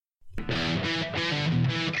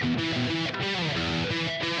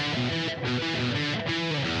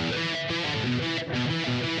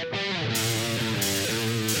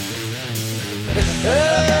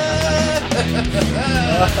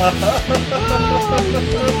And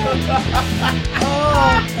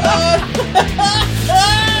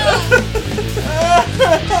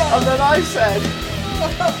then I said,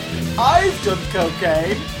 I've done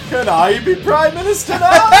cocaine. Can I be Prime Minister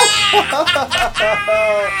now?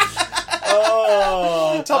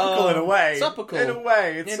 Oh, topical in a way. Topical. In a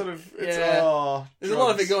way, it's sort of... It's, oh, there's a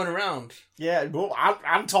lot of it going around. Yeah, well,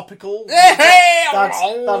 I'm topical. Hey! That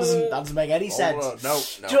doesn't make any sense. No.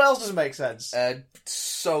 Do you know what else doesn't make sense?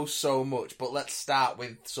 So much, but let's start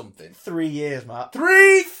with something. 3 years, Matt.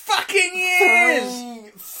 3 fucking years!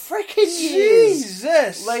 3 freaking years!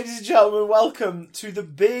 Jesus! Ladies and gentlemen, welcome to the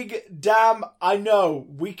big damn... I know,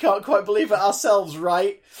 we can't quite believe it ourselves,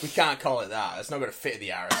 right? We can't call it that. It's not going to fit the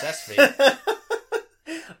RSS feed.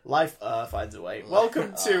 Life finds a way.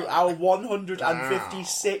 Welcome to our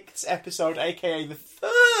 156th episode, aka the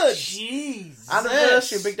 3rd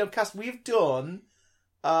anniversary of Big Dumb Cast. We've done...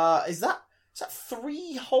 Is that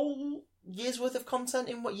 3 whole years worth of content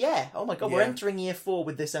in what? Yeah. Oh my god, we're entering year 4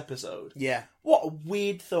 with this episode. Yeah. What a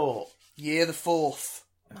weird thought. Year the 4th.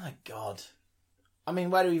 My god. I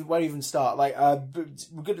mean, where do we even start? Like, we're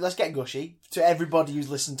good. Let's get gushy to everybody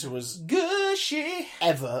who's listened to us Gushy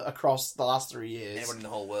ever across the last 3 years. Everyone in the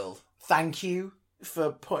whole world. Thank you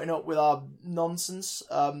for putting up with our nonsense.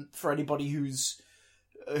 For anybody who's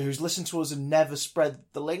listened to us and never spread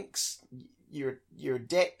the links, you're a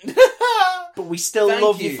dick. But we still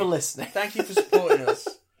love you for listening. Thank you for supporting us.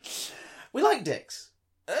 We like dicks.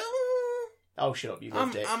 Oh, shut up! You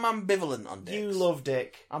love dick. I'm ambivalent on dicks. You love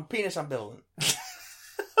dick. I'm penis ambivalent.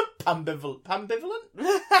 Pambivalent?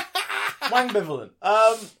 Wangbivalent.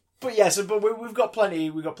 But yeah, we've got plenty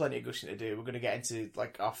of gushing to do. We're going to get into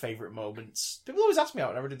like our favourite moments. People always ask me out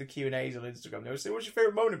whenever I do the Q&As on Instagram. They always say, "What's your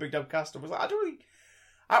favourite moment of Big Dumb Cast?" I was like, I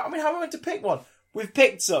mean, how am I meant to pick one? We've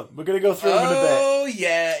picked some. We're going to go through them in a bit. Oh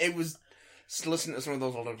yeah, it was. Just listen to some of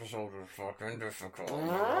those old episodes are fucking difficult.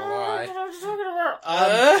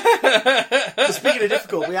 Speaking of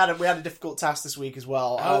difficult, we had a difficult task this week as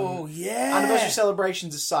well. Anniversary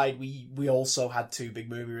celebrations aside, we also had 2 big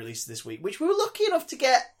movie releases this week, which we were lucky enough to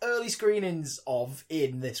get early screenings of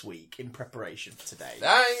in this week in preparation for today.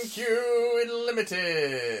 Thank you,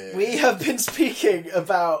 Unlimited. We have been speaking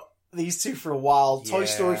about these 2 for a while. Toy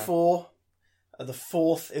Story 4. The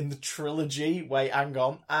 4th in the trilogy. Wait, hang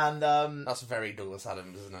on. And that's very Douglas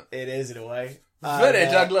Adams, isn't it? It is, in a way. Very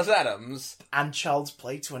Douglas Adams. And Child's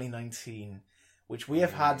Play 2019, which we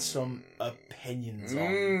have had some opinions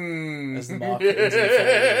on as the market is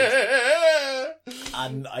unfolded.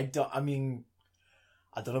 And I don't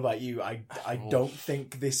know about you. I don't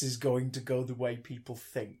think this is going to go the way people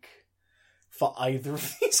think for either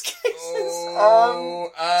of these cases.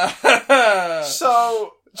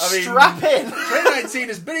 So. Strap in! 2019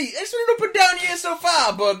 has been an up and down year so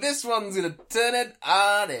far, but this one's going to turn it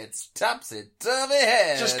on its topsy-turvy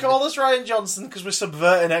head. Just call us Ryan Johnson because we're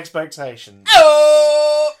subverting expectations.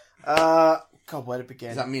 Oh! God, where to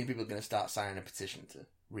begin? Does that mean people are going to start signing a petition to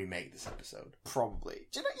remake this episode? Probably.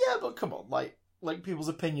 Do you know, yeah, but come on, like people's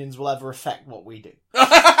opinions will ever affect what we do.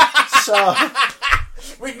 So...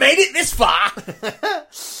 We've made it this far!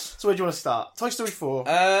 So where do you want to start? Toy Story 4.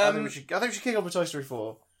 I think we should kick off with Toy Story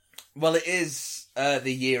 4. Well, it is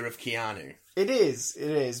the year of Keanu. It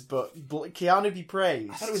is, but Keanu be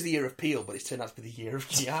praised. I thought it was the year of Peel, but it's turned out to be the year of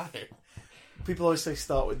Keanu. People always say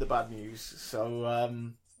start with the bad news. So,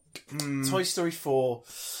 Toy Story 4.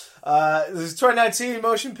 This is 2019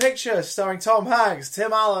 motion picture starring Tom Hanks,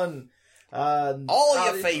 Tim Allen, all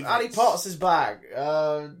your favourites. Ali Potts is back.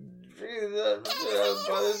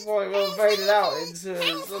 By this point, we'll fade it out into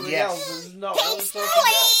something else. It's not what we're talking about.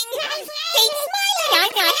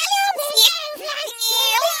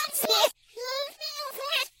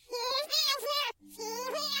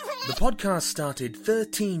 The podcast started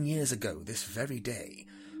 13 years ago this very day,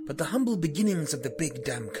 but the humble beginnings of the Big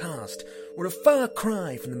Damn Cast were a far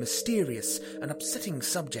cry from the mysterious and upsetting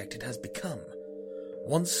subject it has become.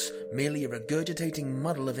 Once merely a regurgitating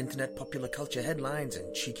muddle of internet popular culture headlines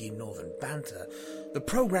and cheeky northern banter, the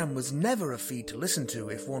programme was never a feed to listen to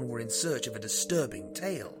if one were in search of a disturbing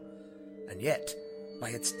tale. And yet, by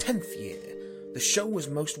its 10th year, the show was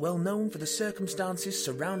most well known for the circumstances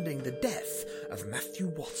surrounding the death of Matthew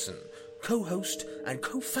Watson, co-host and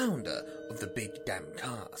co-founder of the Big Damn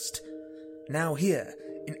Cast. Now here,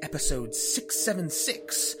 in episode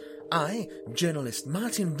 676... I, journalist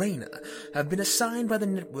Martin Rayner, have been assigned by the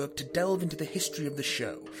network to delve into the history of the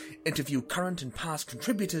show, interview current and past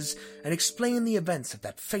contributors, and explain the events of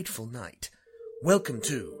that fateful night. Welcome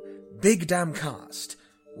to Big Damn Cast.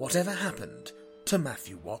 Whatever happened to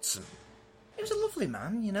Matthew Watson? He was a lovely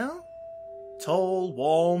man, you know? Tall,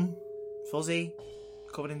 warm, fuzzy,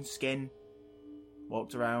 covered in skin,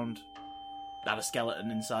 walked around, had a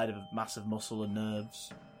skeleton inside of a massive muscle and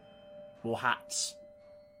nerves, wore hats.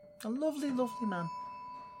 A lovely, lovely man.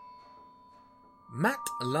 Matt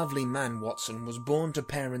Lovely Man Watson was born to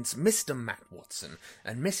parents Mr. Matt Watson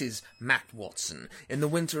and Mrs. Matt Watson in the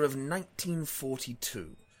winter of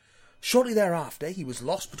 1942. Shortly thereafter, he was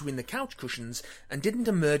lost between the couch cushions and didn't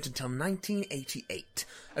emerge until 1988,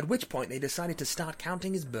 at which point they decided to start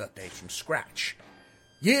counting his birthdays from scratch.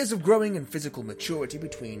 Years of growing and physical maturity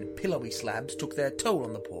between pillowy slabs took their toll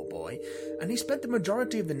on the poor boy, and he spent the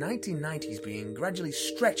majority of the 1990s being gradually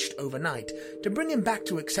stretched overnight to bring him back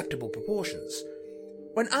to acceptable proportions.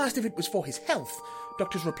 When asked if it was for his health,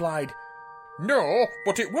 doctors replied, "No,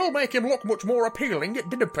 but it will make him look much more appealing at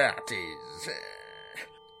dinner parties."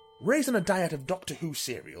 Raised on a diet of Doctor Who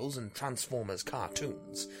serials and Transformers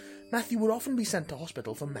cartoons, Matthew would often be sent to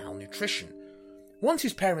hospital for malnutrition. Once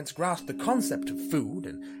his parents grasped the concept of food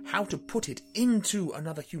and how to put it into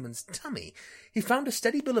another human's tummy, he found a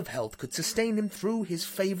steady bill of health could sustain him through his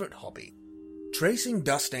favourite hobby, tracing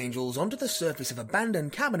dust angels onto the surface of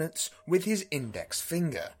abandoned cabinets with his index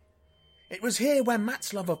finger. It was here where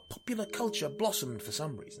Matt's love of popular culture blossomed for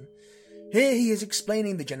some reason. Here he is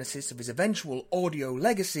explaining the genesis of his eventual audio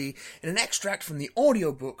legacy in an extract from the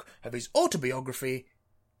audiobook of his autobiography,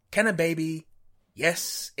 Can a Baby?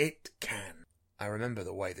 Yes, It Can. I remember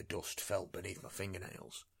the way the dust felt beneath my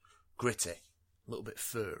fingernails. Gritty, a little bit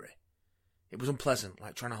furry. It was unpleasant,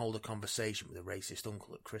 like trying to hold a conversation with a racist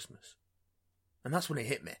uncle at Christmas. And that's when it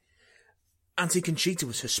hit me. Auntie Conchita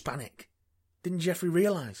was Hispanic. Didn't Jeffrey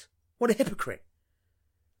realise? What a hypocrite.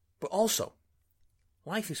 But also,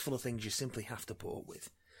 life is full of things you simply have to put up with.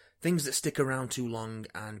 Things that stick around too long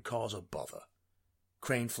and cause a bother.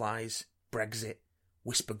 Crane flies, Brexit,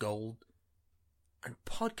 Whisper Gold, and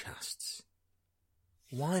podcasts.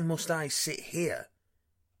 Why must I sit here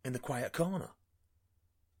in the quiet corner?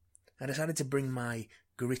 I decided to bring my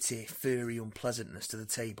gritty, furry unpleasantness to the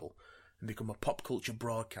table and become a pop culture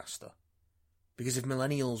broadcaster. Because if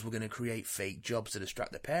millennials were going to create fake jobs to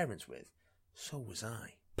distract their parents with, so was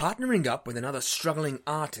I. Partnering up with another struggling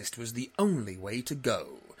artist was the only way to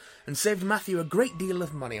go, and saved Matthew a great deal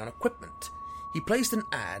of money on equipment. He placed an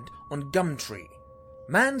ad on Gumtree.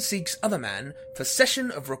 Man seeks other man for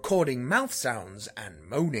session of recording mouth sounds and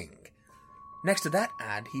moaning. Next to that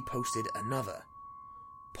ad, he posted another.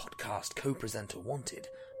 Podcast co-presenter wanted.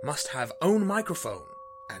 Must have own microphone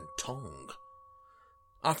and tongue.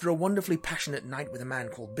 After a wonderfully passionate night with a man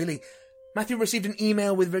called Billy, Matthew received an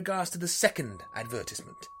email with regards to the second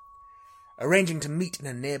advertisement. Arranging to meet in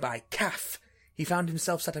a nearby cafe, he found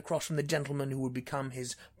himself sat across from the gentleman who would become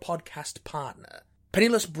his podcast partner.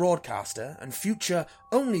 Penniless broadcaster and future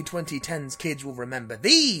only 2010s kids will remember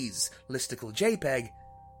these listicle JPEG,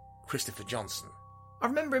 Christopher Johnson. I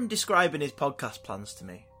remember him describing his podcast plans to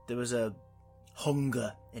me. There was a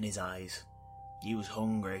hunger in his eyes. He was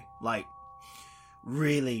hungry, like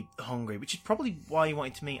really hungry, which is probably why he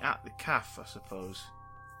wanted to meet at the cafe, I suppose.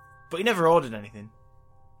 But he never ordered anything.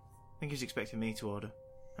 I think he was expecting me to order,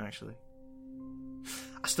 actually.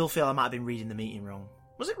 I still feel I might have been reading the meeting wrong.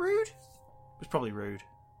 Was it rude? It was probably rude.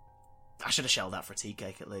 I should have shelled out for a tea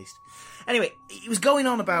cake at least. Anyway, he was going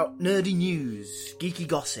on about nerdy news, geeky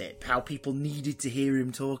gossip, how people needed to hear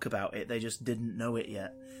him talk about it, they just didn't know it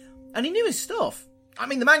yet. And he knew his stuff. I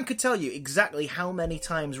mean, the man could tell you exactly how many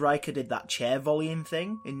times Riker did that chair volume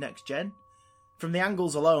thing in Next Gen. From the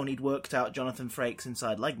angles alone, he'd worked out Jonathan Frakes'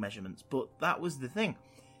 inside leg measurements, but that was the thing.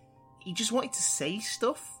 He just wanted to say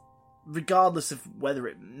stuff, regardless of whether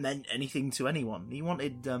it meant anything to anyone. He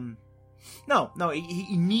wanted,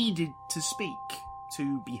 he needed to speak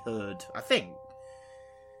to be heard, I think.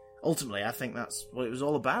 Ultimately, I think that's what it was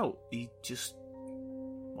all about. He just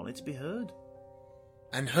wanted to be heard.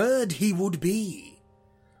 And heard he would be.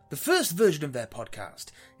 The first version of their podcast,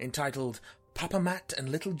 entitled Papa Matt and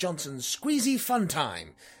Little Johnson's Squeezy Fun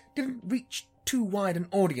Time, didn't reach too wide an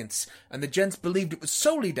audience, and the gents believed it was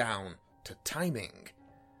solely down to timing.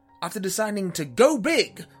 After deciding to go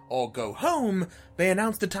big or go home, they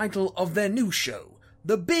announced the title of their new show,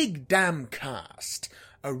 The Big Damn Cast,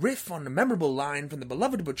 a riff on a memorable line from the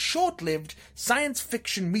beloved but short-lived science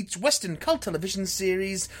fiction meets Western cult television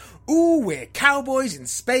series, Ooh, We're Cowboys in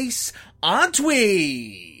Space, Aren't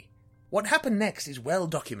We? What happened next is well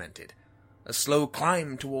documented. A slow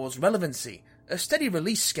climb towards relevancy, a steady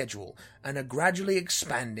release schedule, and a gradually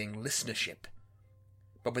expanding listenership.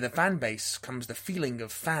 But with a fan base comes the feeling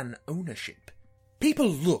of fan ownership. People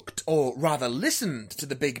looked, or rather listened, to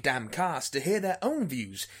the Big Damn Cast to hear their own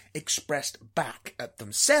views expressed back at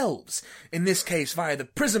themselves, in this case via the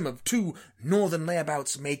prism of two northern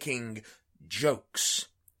layabouts making jokes.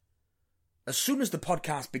 As soon as the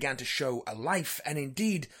podcast began to show a life and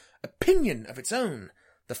indeed opinion of its own,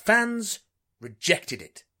 the fans rejected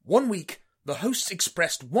it. One week, the hosts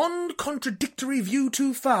expressed one contradictory view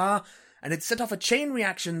too far, and it set off a chain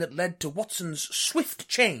reaction that led to Watson's swift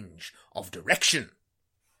change of direction.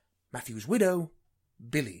 Matthew's widow,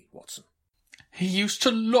 Billy Watson. He used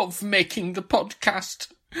to love making the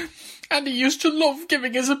podcast, and he used to love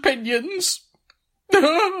giving his opinions.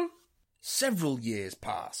 Several years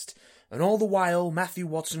passed, and all the while Matthew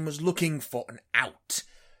Watson was looking for an out.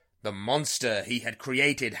 The monster he had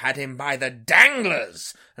created had him by the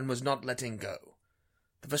danglers and was not letting go.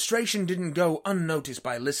 The frustration didn't go unnoticed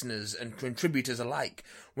by listeners and contributors alike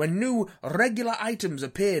when new regular items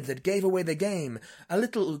appeared that gave away the game a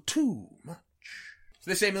little too much. So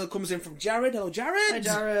this email comes in from Jared. Hello, Jared. Hi,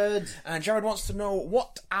 Jared. And Jared wants to know,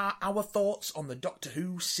 what are our thoughts on the Doctor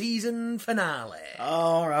Who season finale?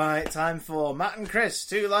 All right, time for Matt and Chris,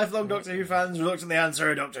 two lifelong Doctor Who fans, reluctantly answer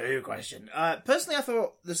a Doctor Who question. Personally, I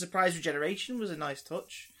thought the surprise regeneration was a nice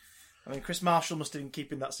touch. I mean, Chris Marshall must have been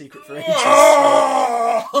keeping that secret for ages.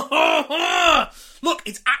 Look,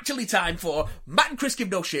 it's actually time for Matt and Chris Give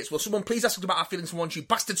No Shits. Will someone please ask us about our feelings for once, you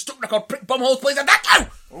bastard stuck record prick bumholes, please? And that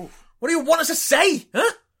you! What do you want us to say,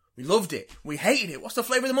 huh? We loved it. We hated it. What's the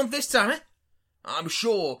flavour of the month this time, eh? I'm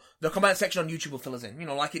sure the comment section on YouTube will fill us in,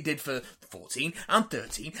 like it did for 14 and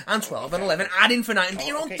 13 and 12 and 11 ad infinitum. Get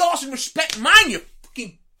your own thoughts and respect mine, you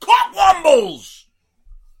fucking cockwombles!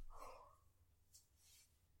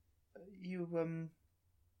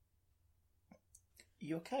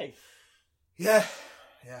 You okay? Yeah,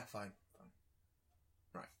 fine.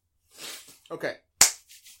 Right. Okay.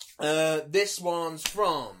 This one's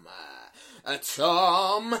from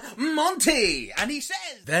Tom Monty, and he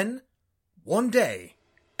says, "Then, one day,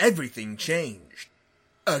 everything changed.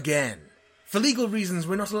 Again. For legal reasons,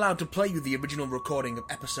 we're not allowed to play you the original recording of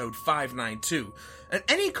episode 592, and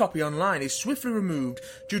any copy online is swiftly removed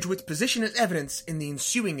due to its position as evidence in the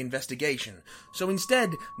ensuing investigation. So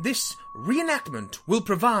instead, this reenactment will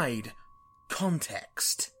provide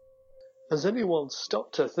context." Has anyone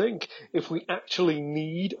stopped to think if we actually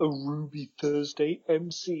need a Ruby Thursday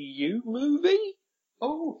MCU movie?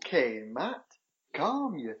 Okay, Matt.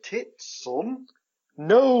 Calm your tits, son.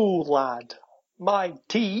 No, lad. My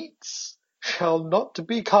teats shall not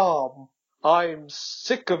be calm. I'm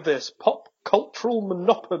sick of this pop cultural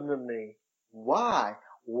monopoly. Why?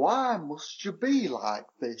 Why must you be like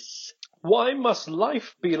this? Why must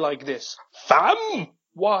life be like this, fam?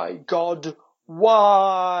 Why, God,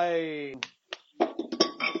 why?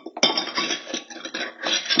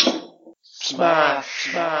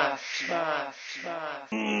 Smash, smash, smash,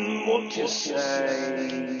 smash. What you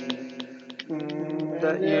say?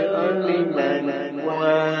 That you only meant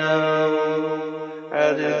well.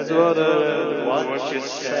 That is what you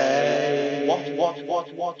say. What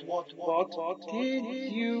did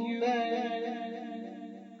you mean?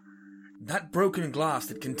 That broken glass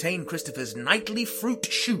that contained Christopher's nightly fruit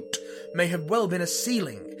shoot may have well been a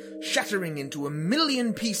ceiling, shattering into a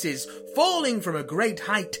million pieces, falling from a great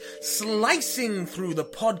height, slicing through the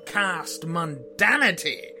podcast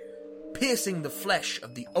mundanity, piercing the flesh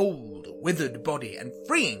of the old, withered body, and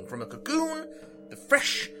freeing from a cocoon the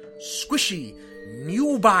fresh, squishy,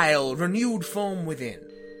 nubile, renewed form within.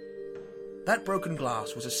 That broken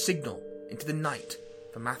glass was a signal into the night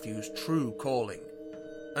for Matthew's true calling.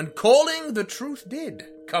 And calling the truth did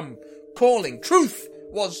come calling. Truth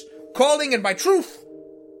was calling, and by truth,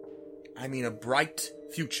 I mean a bright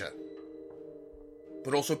future.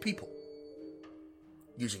 But also people.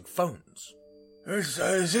 Using phones. Is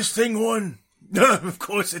this thing on? Of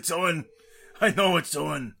course it's on. I know it's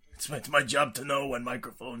on. It's my job to know when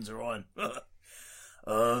microphones are on.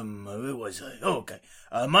 Where was I? Oh, okay.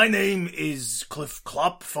 My name is Cliff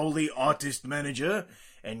Klopp, Foley Artist Manager,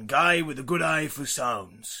 and guy with a good eye for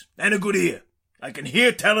sounds. And a good ear. I can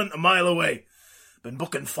hear talent a mile away. Been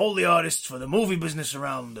booking Foley artists for the movie business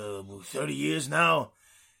around 30 years now.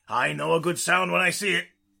 I know a good sound when I see it.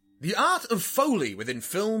 The art of Foley within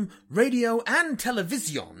film, radio, and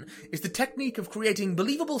television is the technique of creating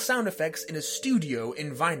believable sound effects in a studio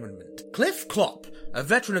environment. Cliff Klopp, a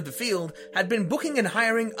veteran of the field, had been booking and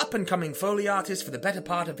hiring up-and-coming Foley artists for the better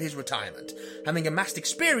part of his retirement, having amassed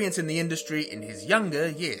experience in the industry in his younger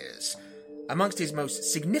years. Amongst his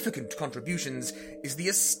most significant contributions is the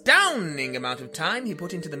astounding amount of time he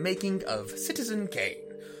put into the making of Citizen Kane,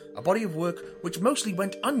 a body of work which mostly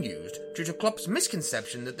went unused due to Klopp's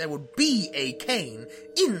misconception that there would be a Kane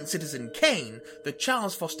in Citizen Kane that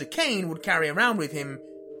Charles Foster Kane would carry around with him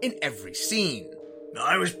in every scene.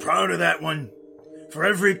 I was proud of that one. For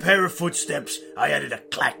every pair of footsteps, I added a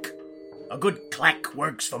clack. A good clack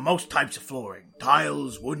works for most types of flooring.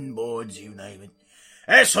 Tiles, wooden boards, you name it.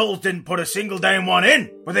 Assholes didn't put a single damn one in,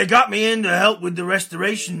 but they got me in to help with the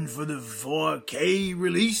restoration for the 4K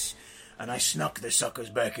release, and I snuck the suckers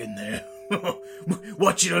back in there.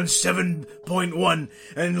 Watch it on 7.1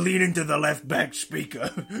 and lean into the left back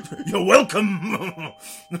speaker. You're welcome.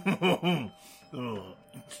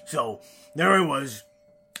 So, there I was,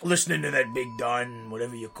 listening to that big darn,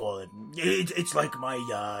 whatever you call it. It's like my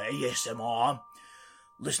ASMR.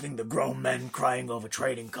 Listening to grown men crying over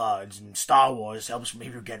trading cards and Star Wars helps me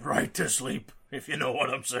to get right to sleep, if you know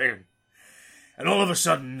what I'm saying. And all of a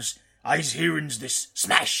sudden, I's hearing this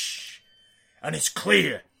smash, and it's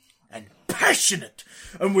clear and passionate,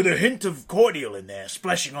 and with a hint of cordial in there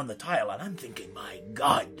splashing on the tile, and I'm thinking, my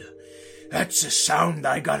God, that's a sound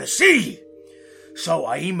I gotta see. So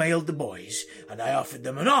I emailed the boys, and I offered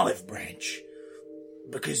them an olive branch,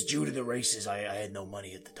 because due to the races, I had no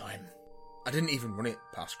money at the time. I didn't even run it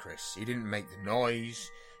past Chris. He didn't make the noise.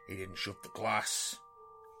 He didn't shut the glass.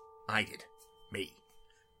 I did. Me.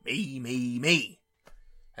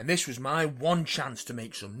 And this was my one chance to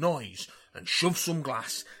make some noise and shove some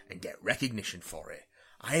glass and get recognition for it.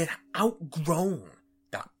 I had outgrown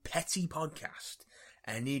that petty podcast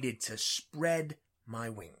and needed to spread my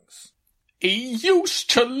wings. He used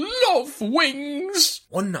to love wings.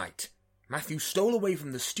 One night, Matthew stole away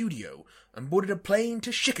from the studio and boarded a plane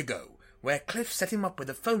to Chicago, where Cliff set him up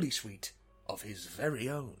with a Foley suite of his very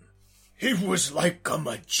own. He was like a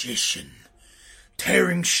magician.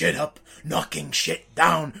 Tearing shit up, knocking shit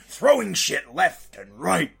down, throwing shit left and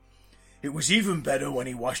right. It was even better when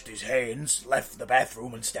he washed his hands, left the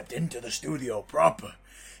bathroom and stepped into the studio proper.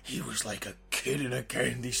 He was like a kid in a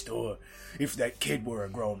candy store, if that kid were a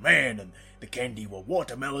grown man and the candy were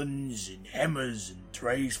watermelons and hammers and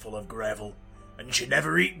trays full of gravel. And you should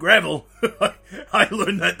never eat gravel. I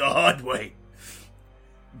learned that the hard way.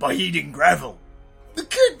 By eating gravel. The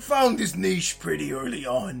kid found his niche pretty early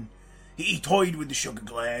on. He toyed with the sugar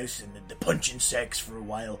glass and the punching sacks for a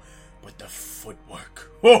while, but the footwork,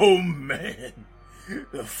 oh man,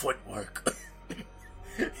 the footwork.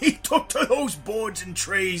 He took to those boards and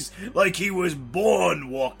trays like he was born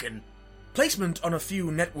walking. Placement on a few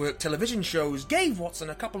network television shows gave Watson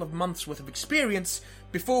a couple of months' worth of experience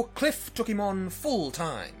before Cliff took him on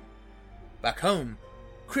full-time. Back home,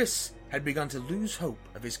 Chris had begun to lose hope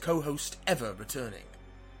of his co-host ever returning.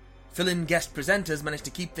 Fill-in guest presenters managed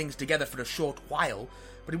to keep things together for a short while,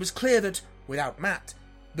 but it was clear that, without Matt,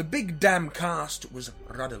 the big damn cast was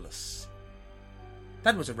rudderless.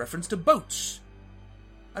 That was a reference to boats.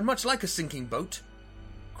 And much like a sinking boat,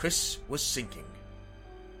 Chris was sinking.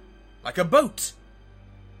 Like a boat.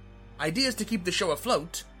 Ideas to keep the show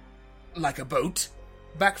afloat, like a boat,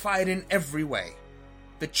 backfired in every way.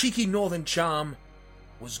 The cheeky northern charm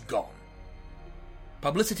was gone.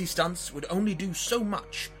 Publicity stunts would only do so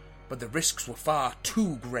much, but the risks were far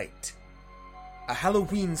too great. A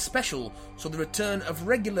Halloween special saw the return of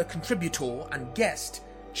regular contributor and guest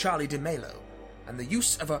Charlie DeMelo, and the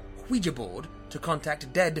use of a Ouija board to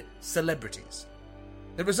contact dead celebrities.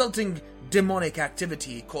 The resulting demonic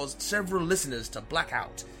activity caused several listeners to black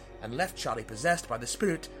out and left Charlie possessed by the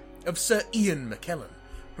spirit of Sir Ian McKellen,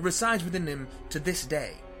 who resides within him to this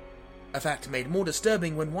day. A fact made more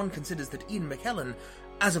disturbing when one considers that Ian McKellen,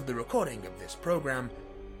 as of the recording of this program,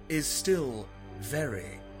 is still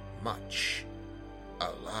very much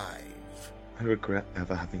alive. I regret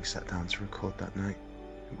ever having sat down to record that night.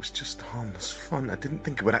 It was just harmless fun. I didn't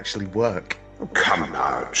think it would actually work. Oh, come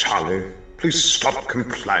now, Charlie. Please stop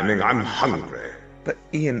complaining. I'm hungry. But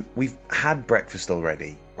Ian, we've had breakfast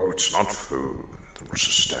already. Oh, it's not food that will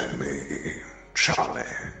sustain me, Charlie.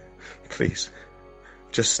 Please,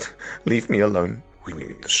 just leave me alone. We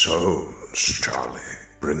need the souls, Charlie.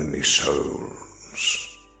 Bring me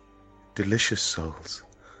souls. Delicious souls.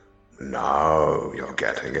 Now you're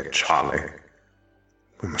getting it, Charlie.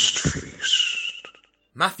 We must feast.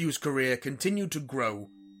 Matthew's career continued to grow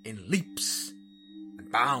in leaps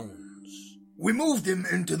and bounds. We moved him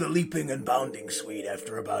into the leaping and bounding suite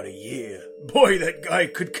after about a year. Boy, that guy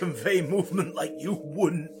could convey movement like you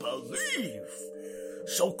wouldn't believe.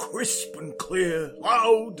 So crisp and clear,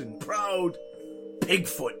 loud and proud.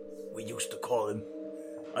 Pigfoot, we used to call him.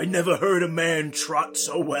 I never heard a man trot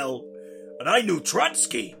so well. And I knew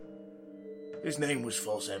Trotsky. His name was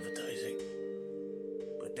false advertising.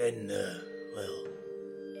 But then,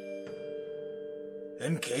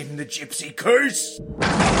 then came the gypsy curse.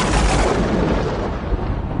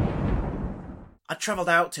 I travelled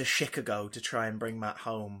out to Chicago to try and bring Matt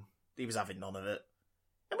home. He was having none of it.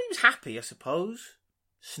 I mean, he was happy, I suppose.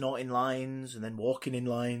 Snorting lines and then walking in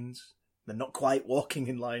lines. Then not quite walking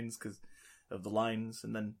in lines because of the lines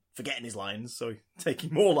and then forgetting his lines, so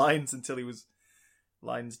taking more lines until he was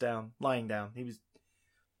lying down. He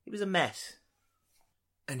was a mess.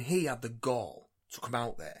 And he had the gall to come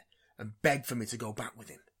out there and beg for me to go back with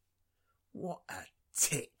him. What a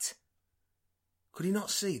tit. Could he not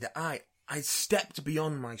see that I'd stepped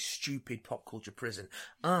beyond my stupid pop culture prison?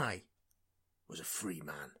 I was a free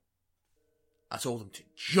man. I told him to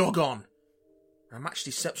jog on. I matched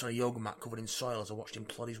his steps on a yoga mat covered in soil as I watched him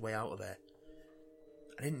plod his way out of there.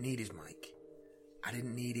 I didn't need his mic. I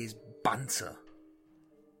didn't need his banter.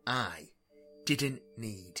 I didn't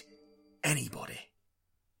need anybody.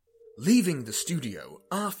 Leaving the studio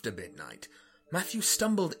after midnight, Matthew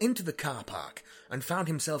stumbled into the car park and found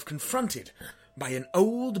himself confronted by an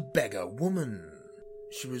old beggar woman.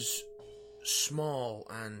 She was small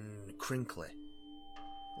and crinkly,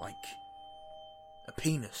 like a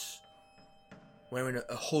penis, wearing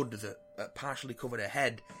a hood that partially covered her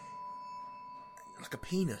head, like a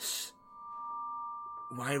penis.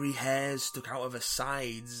 Wiry hair stuck out of her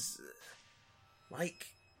sides, like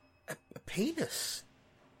a penis.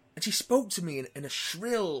 And she spoke to me in a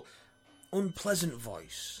shrill, unpleasant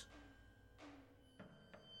voice.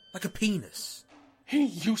 Like a penis. He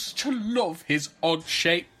used to love his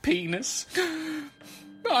odd-shaped penis.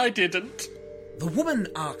 I didn't. The woman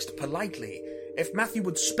asked politely if Matthew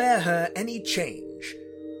would spare her any change.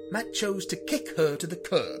 Matt chose to kick her to the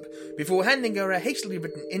curb before handing her a hastily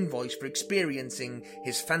written invoice for experiencing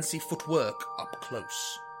his fancy footwork up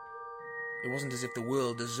close. It wasn't as if the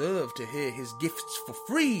world deserved to hear his gifts for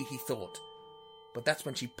free, he thought. But that's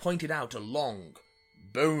when she pointed out a long,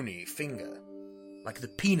 bony finger, like the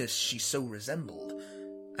penis she so resembled,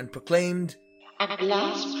 and proclaimed, "A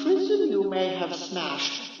glass prison you may have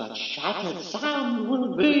smashed, but shattered sound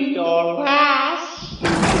will be your last."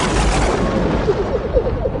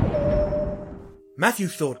 Matthew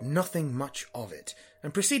thought nothing much of it,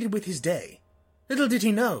 and proceeded with his day. Little did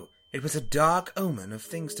he know, it was a dark omen of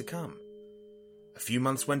things to come. A few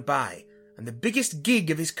months went by, and the biggest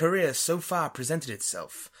gig of his career so far presented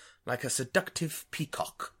itself, like a seductive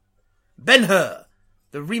peacock. Ben-Hur,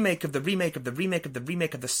 the remake of the remake of the remake of the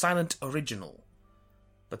remake of the silent original.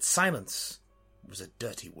 But silence was a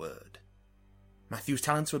dirty word. Matthew's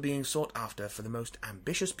talents were being sought after for the most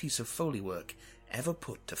ambitious piece of Foley work ever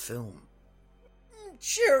put to film.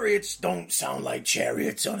 Chariots don't sound like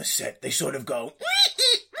chariots on a set. They sort of go...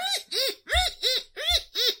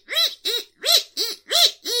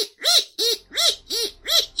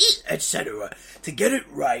 etc. To get it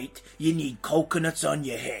right, you need coconuts on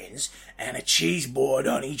your hands, and a cheese board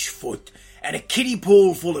on each foot, and a kiddie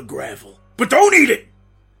pool full of gravel. But don't eat it!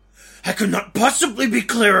 I could not possibly be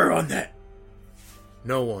clearer on that.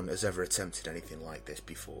 No one has ever attempted anything like this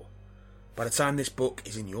before. By the time this book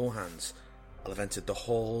is in your hands, I'll have entered the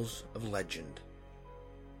halls of legend.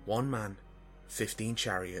 1 man, 15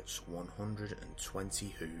 chariots, 120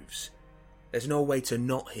 hooves. There's no way to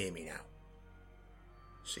not hear me now.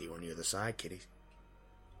 See you on the other side, kiddies.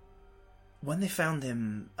 When they found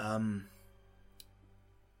him,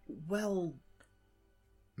 well...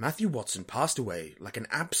 Matthew Watson passed away like an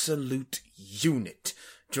absolute unit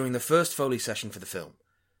during the first Foley session for the film.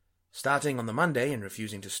 Starting on the Monday and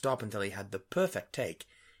refusing to stop until he had the perfect take,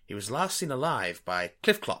 he was last seen alive by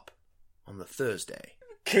Cliff Clop on the Thursday.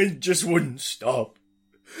 Kid just wouldn't stop.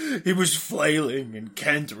 He was flailing and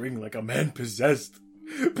cantering like a man possessed.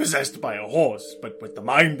 Possessed by a horse, but with the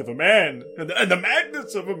mind of a man, and the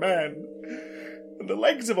madness of a man, and the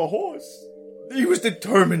legs of a horse. He was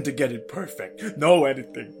determined to get it perfect. No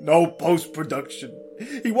editing, no post-production.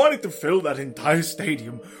 He wanted to fill that entire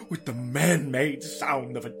stadium with the man-made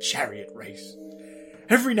sound of a chariot race.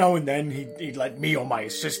 Every now and then, he'd let me or my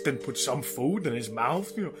assistant put some food in his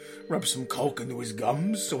mouth, rub some coke into his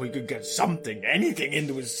gums so he could get something, anything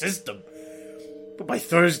into his system. But by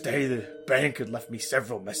Thursday, the bank had left me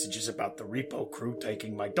several messages about the repo crew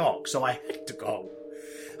taking my dog, so I had to go.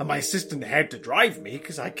 And my assistant had to drive me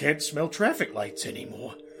because I can't smell traffic lights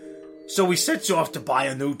anymore. So he sets off to buy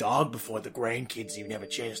a new dog before the grandkids even have a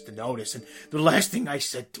chance to notice, and the last thing I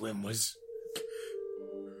said to him was,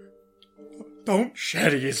 "Don't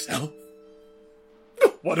shatter yourself.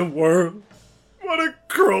 What a world. What a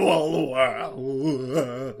cruel world."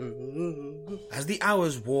 As the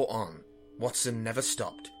hours wore on, Watson never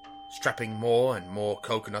stopped, strapping more and more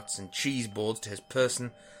coconuts and cheese boards to his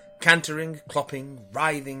person, cantering, clopping,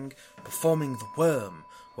 writhing, performing the worm,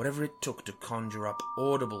 whatever it took to conjure up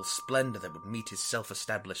audible splendour that would meet his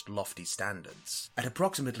self-established lofty standards. At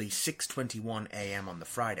approximately 6:21 a.m. on the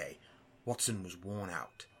Friday, Watson was worn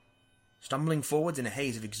out. Stumbling forwards in a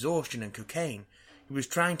haze of exhaustion and cocaine, he was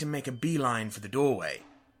trying to make a beeline for the doorway.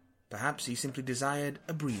 Perhaps he simply desired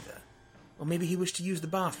a breather. Or maybe he wished to use the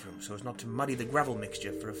bathroom so as not to muddy the gravel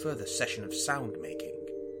mixture for a further session of sound-making.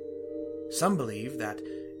 Some believe that,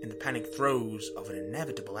 in the panic throes of an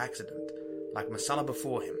inevitable accident, like Masala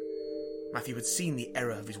before him, Matthew had seen the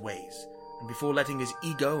error of his ways, and before letting his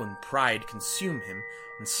ego and pride consume him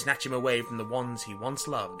and snatch him away from the ones he once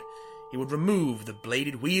loved, he would remove the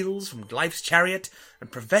bladed wheels from life's chariot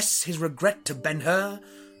and profess his regret to Ben-Hur,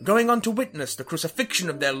 going on to witness the crucifixion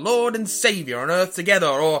of their Lord and Saviour on earth together,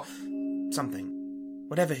 or something.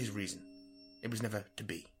 Whatever his reason, it was never to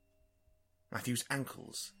be. Matthew's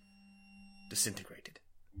ankles disintegrated.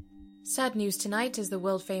 Sad news tonight as the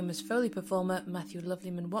world-famous Foley performer Matthew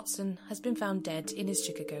Lovelyman Watson has been found dead in his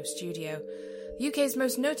Chicago studio. The UK's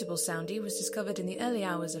most notable soundie was discovered in the early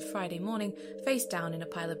hours of Friday morning, face down in a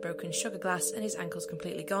pile of broken sugar glass and his ankles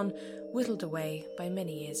completely gone, whittled away by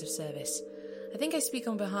many years of service. I think I speak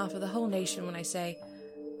on behalf of the whole nation when I say,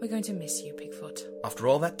 we're going to miss you, Bigfoot. After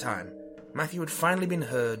all that time, Matthew had finally been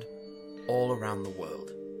heard all around the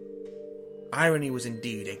world. Irony was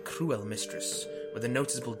indeed a cruel mistress, with a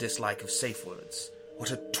noticeable dislike of safe words.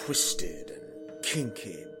 What a twisted and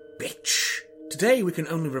kinky bitch. Today we can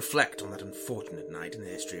only reflect on that unfortunate night in the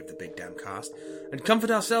history of the Big Damn Cast, and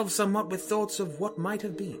comfort ourselves somewhat with thoughts of what might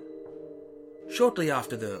have been. Shortly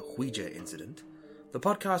after the Ouija incident, the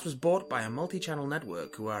podcast was bought by a multi-channel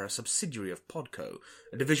network who are a subsidiary of Podco,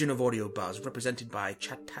 a division of Audio Buzz represented by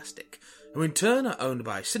Chatastic, who in turn are owned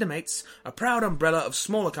by Cinemates, a proud umbrella of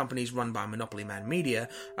smaller companies run by Monopoly Man Media,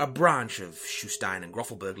 a branch of Schustein and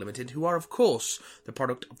Groffelberg Limited, who are of course the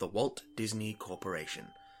product of the Walt Disney Corporation.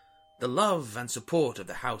 The love and support of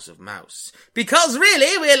the House of Mouse, because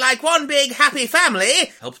really we're like one big happy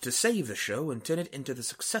family, helped to save the show and turn it into the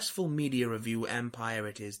successful media review empire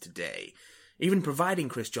it is today, even providing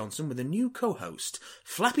Chris Johnson with a new co-host,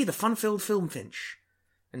 Flappy the Fun-Filled Film Finch.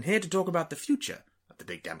 And here to talk about the future of the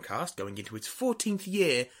Big Damn Cast going into its 14th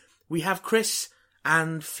year, we have Chris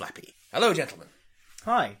and Flappy. Hello, gentlemen.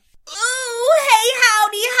 Hi. Ooh, hey,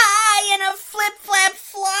 howdy, hi, and a flip-flap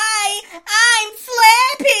fly. I'm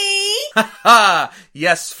Flappy. Ha ha!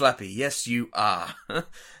 Yes, Flappy, yes you are.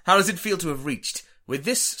 How does it feel to have reached, with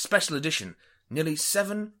this special edition, nearly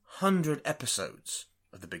 700 episodes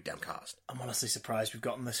of the Big Damn Cast? I'm honestly surprised we've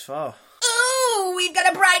gotten this far. Ooh, we've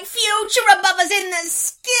got a bright future above us in the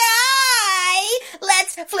sky.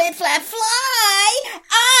 Let's flip-flap fly.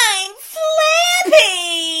 I'm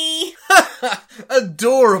Flappy.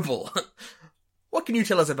 Adorable. What can you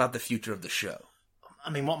tell us about the future of the show? I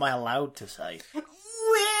mean, what am I allowed to say?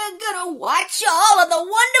 We're gonna watch all of the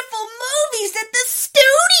wonderful movies that the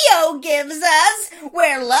studio gives us.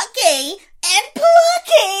 We're lucky and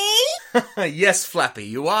plucky. Yes, Flappy,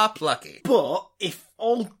 you are plucky. But if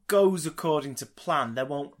all goes according to plan, there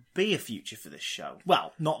won't be a future for this show.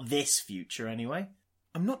 Well, not this future, anyway.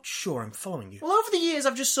 I'm not sure I'm following you. Well, over the years,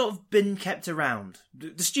 I've just sort of been kept around.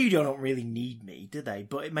 The studio don't really need me, do they?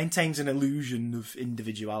 But it maintains an illusion of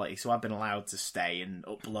individuality, so I've been allowed to stay and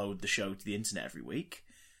upload the show to the internet every week.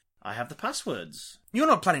 I have the passwords. You're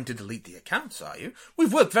not planning to delete the accounts, are you?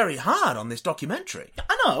 We've worked very hard on this documentary.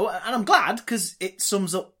 I know, and I'm glad, because it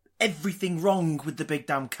sums up everything wrong with the Big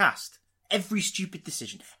Damn Cast. Every stupid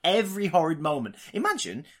decision, every horrid moment.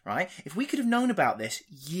 Imagine, right, if we could have known about this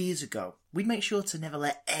years ago, we'd make sure to never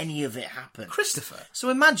let any of it happen. Christopher. So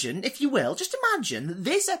imagine, if you will, just imagine that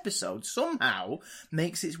this episode somehow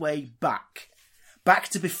makes its way back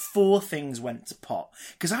to before things went to pot.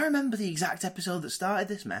 Because I remember the exact episode that started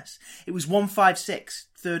this mess. It was 156,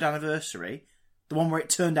 3rd anniversary. The one where it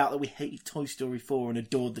turned out that we hated Toy Story 4 and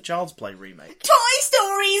adored the Child's Play remake. Toy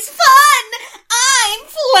Story's fun! I'm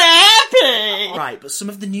Flappy! Right, but some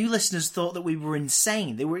of the new listeners thought that we were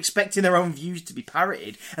insane. They were expecting their own views to be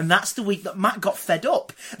parroted. And that's the week that Matt got fed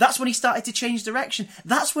up. That's when he started to change direction.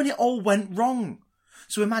 That's when it all went wrong.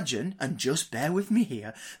 So imagine, and just bear with me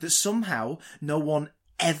here, that somehow no one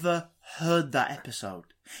ever heard that episode.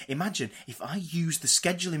 Imagine if I used the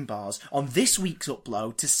scheduling bars on this week's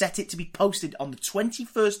upload to set it to be posted on the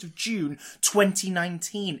 21st of June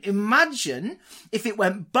 2019. Imagine if it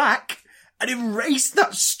went back and erased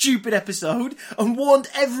that stupid episode and warned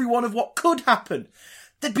everyone of what could happen.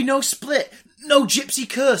 There'd be no split, no gypsy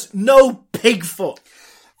curse, no Pigfoot.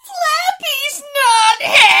 Flappy's not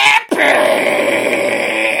happy!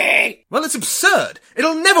 Well, it's absurd.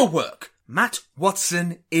 It'll never work. Matt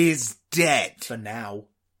Watson is dead. For now.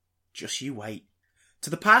 Just you wait. To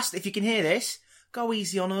the past, if you can hear this, go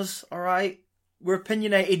easy on us, alright? We're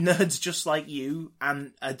opinionated nerds just like you,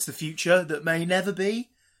 and it's the future that may never be.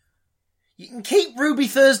 You can keep Ruby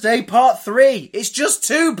Thursday Part 3. It's just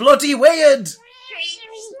too bloody weird.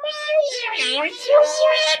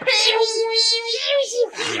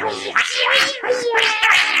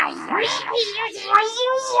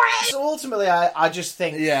 So ultimately, I just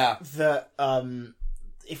think Yeah. that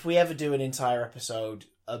if we ever do an entire episode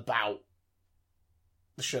about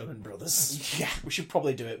the Sherman Brothers, Yeah. we should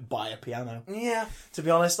probably do it by a piano. Yeah. To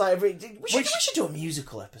be honest, like we should do a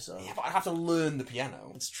musical episode. Yeah, but I'd have to learn the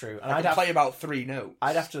piano. It's true, And I'd play about 3 notes.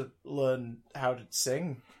 I'd have to learn how to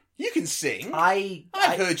sing. You can sing. I've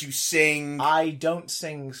heard you sing. I don't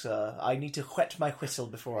sing, sir. I need to whet my whistle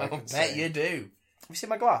before I can sing. I bet you do. Have you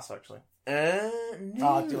seen my glass, actually? No.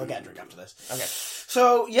 I'll get a drink after this. Okay.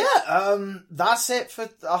 So, yeah, that's it for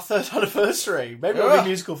our 3rd anniversary. Maybe we'll be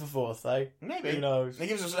musical for 4th, eh? Maybe. Who knows? It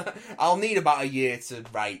gives us. I'll need about a year to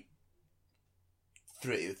write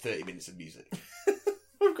 30 minutes of music.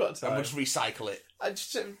 We've got time. And we'll just recycle it.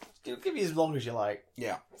 Give me as long as you like.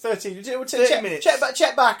 Yeah. 13. 30 minutes.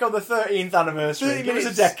 Check back on the 13th anniversary. 30 Give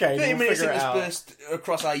minutes, us a decade. 30 We'll minutes figure it out. interspersed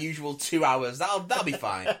across our usual 2 hours. That'll be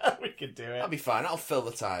fine. We can do it. That'll be fine. That'll fill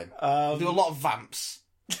the time. We'll do a lot of vamps.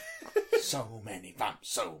 So many vamps,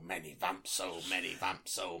 so many vamps, so many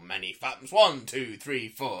vamps, so many vamps. 1, 2, 3,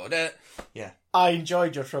 4. Yeah. I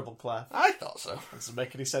enjoyed your treble clef. I thought so. Doesn't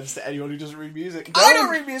make any sense to anyone who doesn't read music. I I don't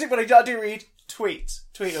read music, but I do read tweets.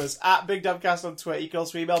 Tweet us at BigDamnCast on Twitter. You can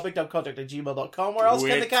also email bigdamcontact@gmail.com. Where else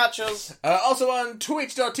can they catch us? Also on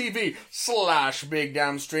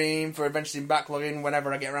twitch.tv/BigDamnStream for eventually backlogging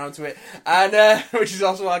whenever I get around to it. And which is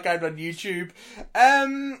also archived on YouTube.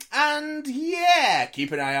 And yeah,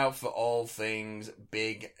 keep an eye out for all things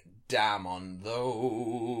Big Damn on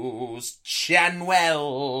those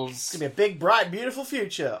channels. It's going to be a big, bright, beautiful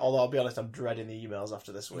future. Although, I'll be honest, I'm dreading the emails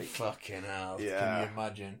after this week. Fucking hell. Yeah. Can you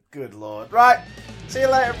imagine? Good lord. Right. See you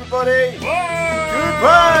later, everybody. Bye.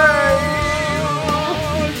 Goodbye.